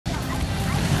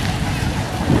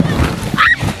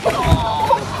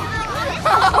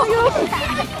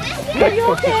Are you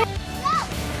okay?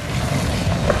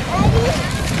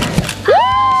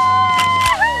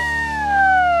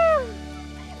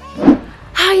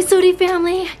 Hi, soty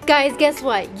family. Guys, guess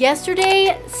what?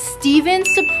 Yesterday, Steven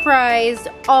surprised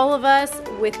all of us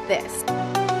with this.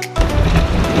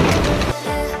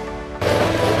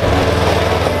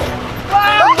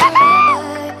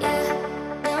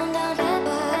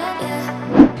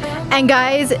 And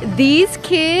guys, these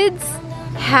kids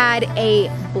had a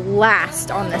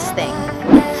blast on this thing.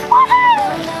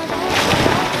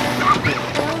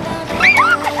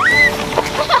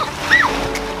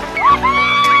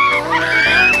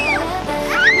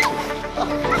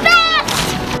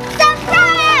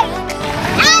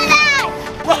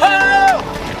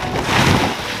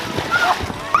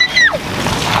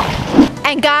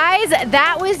 And guys,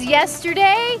 that was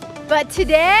yesterday, but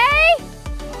today,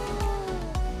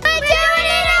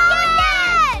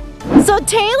 so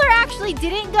Taylor actually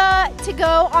didn't get to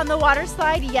go on the water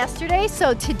slide yesterday,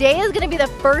 so today is gonna be the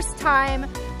first time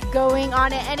going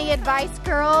on it. Any advice,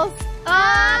 girls?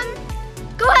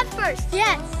 Go head first.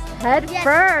 Yes. Head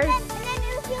first. And then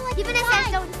you feel like even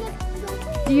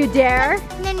if Do you dare?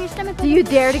 and then your stomach. Do you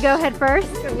dare to go head first?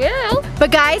 I will.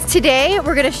 But guys, today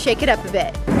we're gonna shake it up a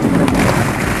bit.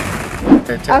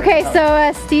 Okay,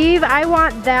 so Steve, I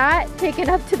want that taken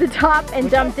up to the top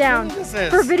and dumped down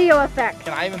for video effect.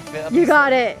 Can I even fit up? You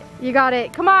got it. You got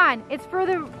it. Come on. It's for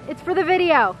the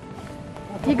video.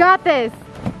 You got this.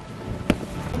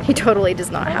 He totally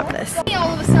does not have this.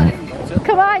 All of a sudden.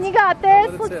 Come on, you got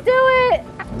this. Let's do it.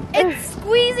 It's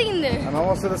squeezing there. I'm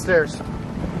almost at the stairs.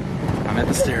 I'm at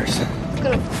the stairs.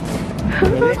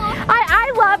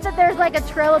 I love that there's like a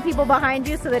trail of people behind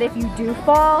you so that if you do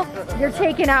fall, you're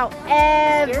taking out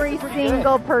every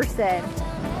single person.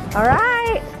 All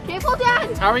right. Careful,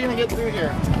 Dad. How are we gonna get through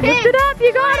here? Lift it up,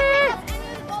 you got it.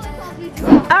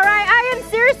 All right, I am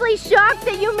seriously shocked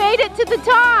that you made it to the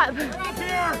top. Up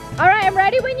here. All right, I'm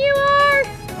ready when you are.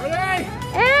 Okay.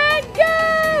 And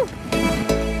go.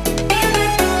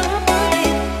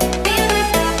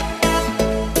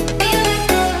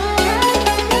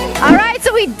 All right,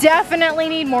 so we definitely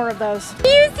need more of those. Do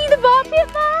you see the ball pit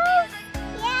balls?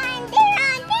 Yeah, and they're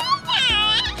on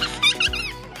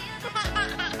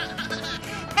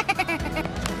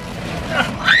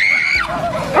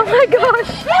Oh my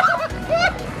gosh.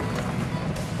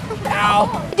 Ow.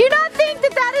 Do not think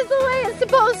that that is the way it's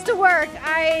supposed to work.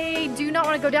 I do not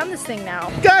want to go down this thing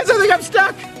now. Guys, I think I'm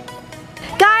stuck.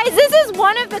 Guys, this is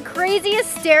one of the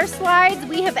craziest stair slides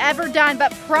we have ever done,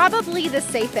 but probably the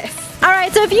safest. All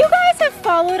right, so if you guys have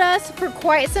followed us for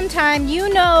quite some time, you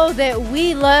know that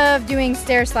we love doing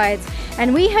stair slides,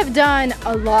 and we have done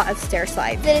a lot of stair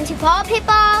slides. Get into ball pit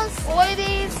balls,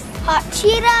 Oities, hot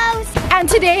Cheetos. And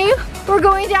today, we're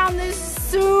going down this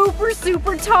super,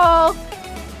 super tall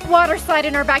water slide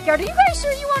in our backyard. Are you guys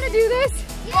sure you want to do this?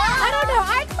 Yeah. I don't know.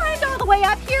 I climbed all the way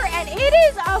up here, and it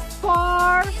is a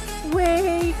far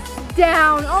way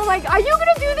down. Oh my, are you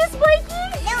gonna do this, Blakey?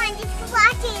 No, I'm just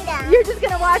watching them. You're just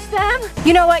gonna watch them?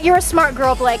 You know what, you're a smart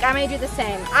girl, Blake. I'm gonna do the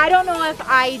same. I don't know if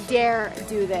I dare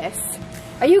do this.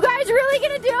 Are you guys really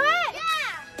gonna do it?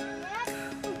 Yeah.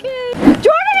 Okay.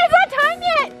 Jordan, it's not time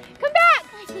yet. Come back.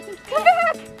 Come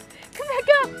back. Come back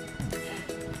up.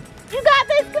 You got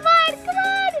this, come on, come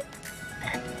on.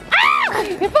 Ah!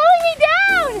 You're pulling me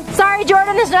down. Sorry,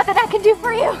 Jordan, there's nothing I can do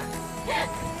for you.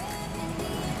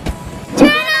 Turn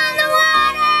on the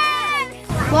water!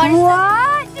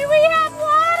 What? Do we have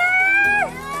water?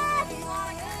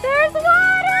 There's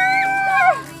water!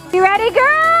 You ready,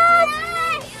 girls?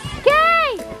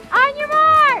 Okay, on your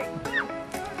mark.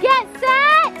 Get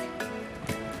set.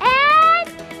 And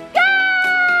go!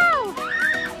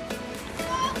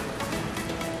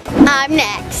 I'm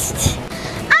next.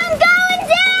 I'm going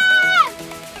down!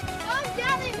 Go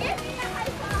down and give me a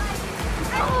high five.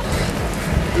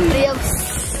 Real.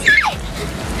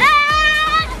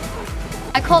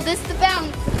 I call this the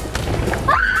bounce.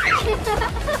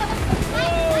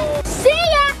 See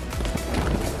ya!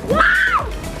 Wow!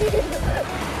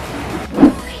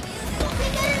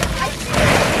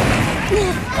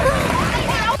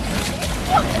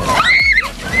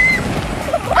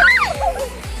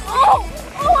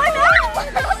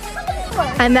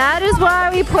 And that is why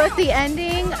we put the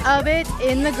ending of it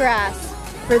in the grass,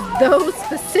 for those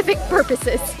specific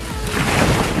purposes.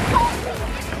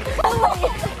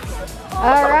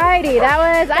 Alrighty, that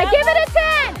was, I give it a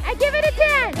 10! I give it a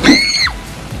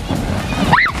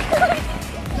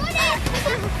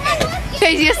 10!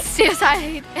 Craziest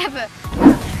suicide ever.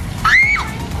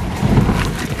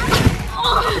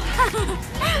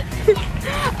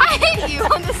 I hit you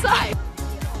on the side.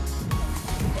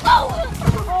 Oh!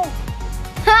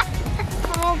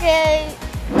 Okay.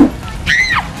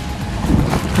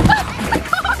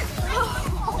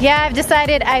 Yeah, I've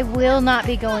decided I will not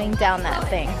be going down that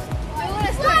thing.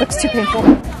 Looks too painful.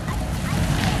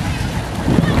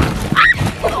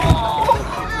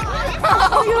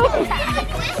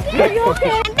 Are you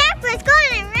okay? I'm back, let's go,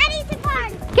 and I'm ready to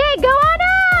park. Okay, go on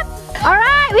up. All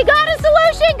right, we got a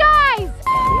solution, guys.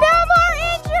 No more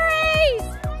injuries.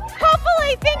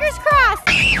 Hopefully, fingers crossed.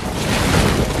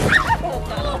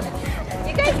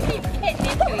 You guys keep hitting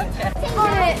into each other.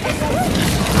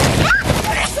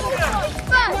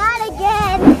 Not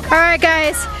again. All right,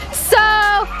 guys. So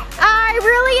I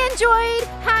really enjoyed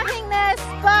having this,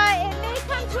 but it may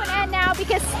come to an end now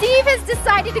because Steve has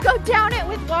decided to go down it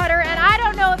with water, and I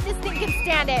don't know if this thing can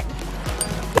stand it.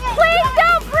 Please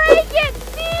don't break it,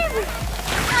 Steve!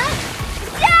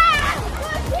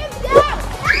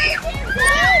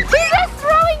 He's just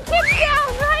throwing kids down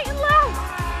right and left.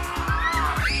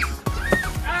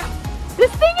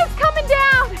 This thing is coming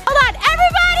down. Hold on,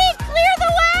 everybody, clear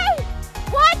the way.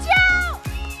 Watch out.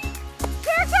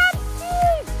 Here comes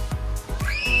Steve.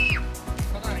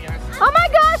 Hold on, guys. Oh my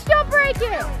gosh, don't break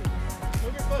it.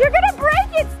 You're gonna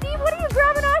break it, Steve. What are you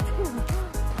grabbing onto?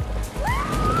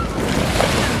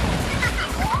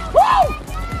 Woo!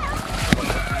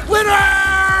 Winner!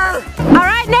 All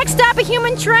right, next up, a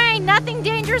human train. Nothing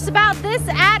dangerous about this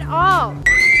at all.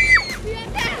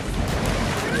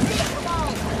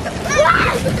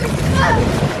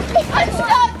 I'm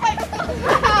stuck.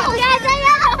 Yes, I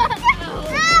am.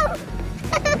 No.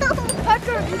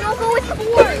 Tucker, you don't go with the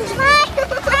board.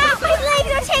 My legs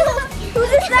are tangled.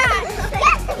 Who's is that?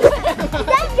 Is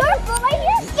that your foot right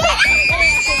here?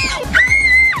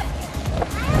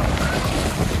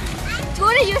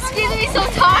 Jordan, you're skinning me so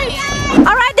tight.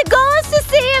 All right, the goal is to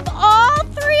see if all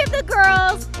three of the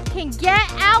girls can get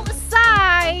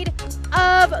outside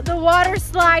of the water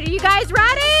slide. Are you guys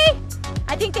ready?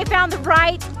 I think they found the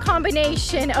right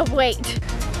combination of weight.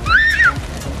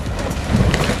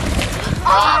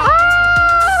 Oh,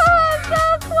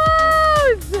 so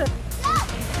close!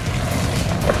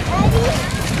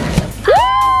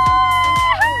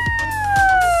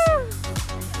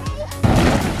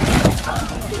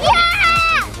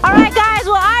 Yeah! All right, guys,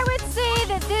 well, I would say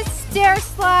that this stair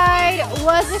slide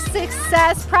was a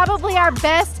success, probably our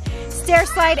best stair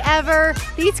slide ever.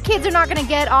 These kids are not gonna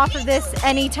get off of this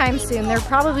anytime soon. They're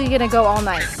probably gonna go all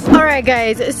night. All right,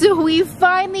 guys, so we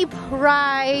finally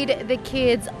pried the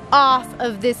kids off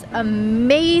of this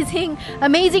amazing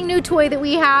new toy that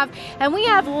we have, and we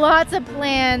have lots of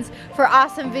plans for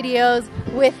awesome videos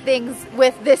with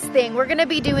this thing. We're gonna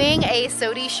be doing a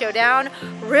soty showdown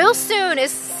real soon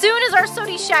as our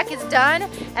soty shack is done,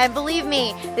 and believe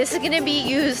me, this is gonna be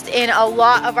used in a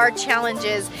lot of our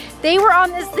challenges. They were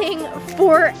on this thing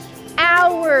for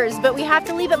hours, but we have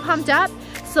to leave it pumped up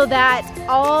so that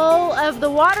all of the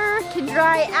water can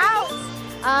dry out.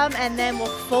 And then we'll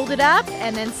fold it up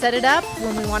and then set it up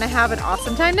when we want to have an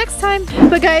awesome time next time.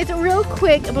 But guys, real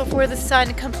quick before the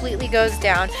sun completely goes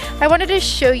down, I wanted to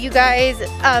show you guys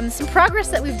some progress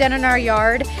that we've done in our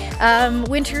yard.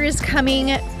 Winter is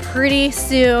coming pretty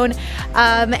soon,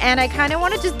 and I kind of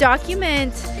want to just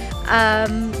document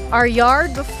our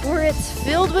yard before it's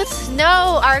filled with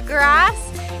snow. Our grass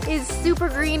is super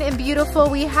green and beautiful.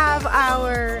 We have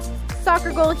our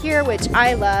soccer goal here, which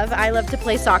I love. I love to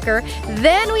play soccer.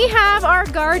 Then we have our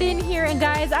garden here, and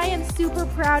guys, I am super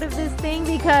proud of this thing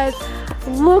because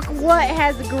look what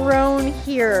has grown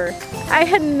here. I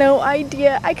had no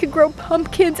idea I could grow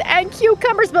pumpkins and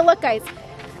cucumbers, but look guys,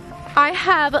 I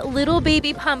have little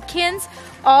baby pumpkins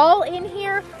all in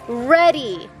here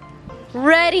ready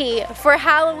for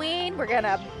Halloween. We're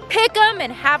gonna pick them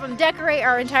and have them decorate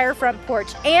our entire front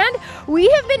porch. And we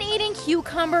have been eating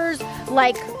cucumbers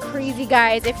like crazy,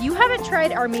 guys. If you haven't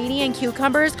tried Armenian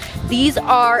cucumbers, these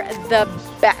are the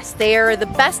best. They are the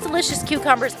best delicious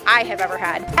cucumbers I have ever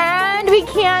had. And we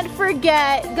can't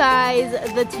forget, guys,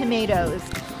 the tomatoes.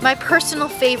 My personal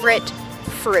favorite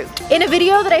fruit. In a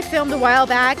video that I filmed a while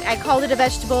back, I called it a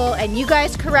vegetable and you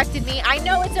guys corrected me. I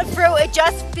know it's a fruit, it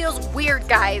just feels weird,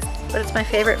 guys, but it's my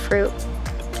favorite fruit.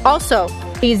 Also,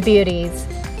 these beauties.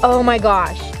 Oh my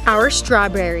gosh, our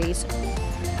strawberries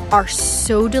are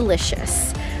so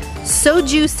delicious, so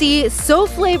juicy, so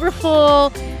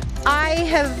flavorful. I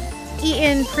have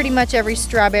eaten pretty much every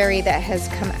strawberry that has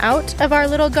come out of our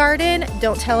little garden.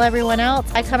 Don't tell everyone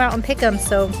else. I come out and pick them,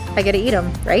 so I get to eat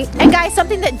them, right? And guys,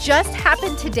 something that just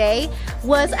happened today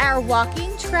was our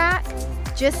walking track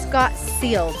just got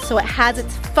sealed. So it has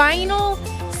its final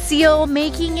seal,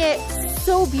 making it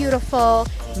so beautiful,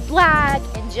 black,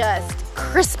 and just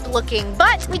crisp looking,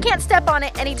 but we can't step on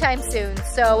it anytime soon.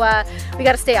 So we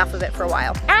gotta stay off of it for a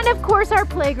while. And of course our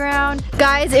playground.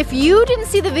 Guys, if you didn't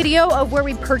see the video of where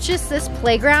we purchased this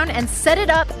playground and set it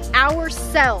up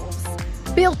ourselves,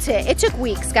 built it. It took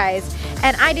weeks, guys,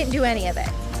 and I didn't do any of it.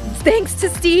 Thanks to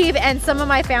Steve and some of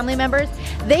my family members.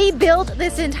 They built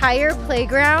this entire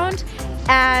playground,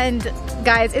 and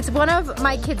guys, it's one of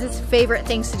my kids' favorite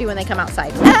things to do when they come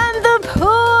outside. And the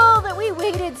pool that we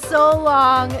waited so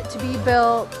long to be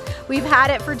built. We've had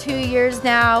it for 2 years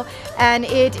now, and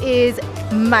it is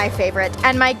my favorite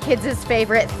and my kids'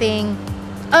 favorite thing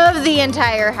of the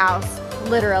entire house,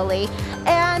 literally.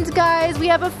 And guys, we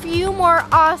have a few more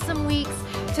awesome weeks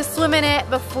to swim in it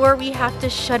before we have to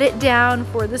shut it down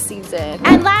for the season.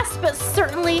 And last but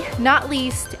certainly not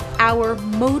least, our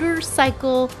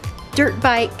motorcycle dirt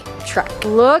bike truck.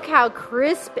 Look how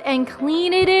crisp and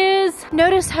clean it is.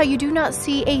 Notice how you do not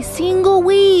see a single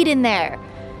weed in there.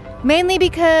 Mainly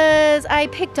because I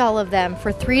picked all of them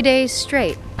for 3 days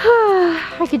straight.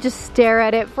 I could just stare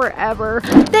at it forever.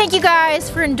 Thank you guys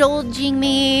for indulging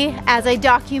me as I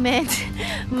document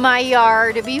my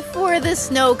yard before the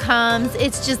snow comes.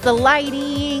 It's just the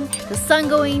lighting, the sun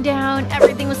going down,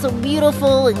 everything was so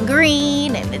beautiful and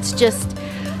green, and it's just,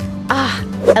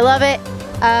 I love it.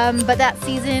 But that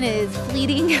season is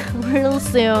fleeting real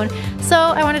soon. So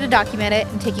I wanted to document it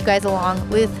and take you guys along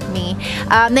with me.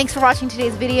 Thanks for watching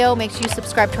today's video. Make sure you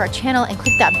subscribe to our channel and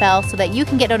click that bell so that you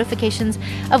can get notifications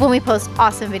of when we post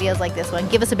awesome videos like this one.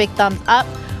 Give us a big thumbs up.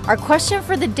 Our question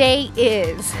for the day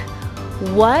is,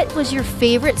 what was your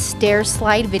favorite stair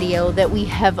slide video that we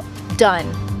have done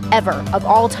ever, of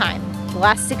all time, the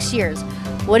last 6 years?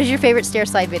 What is your favorite stair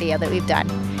slide video that we've done?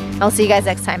 I'll see you guys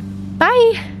next time.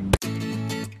 Bye.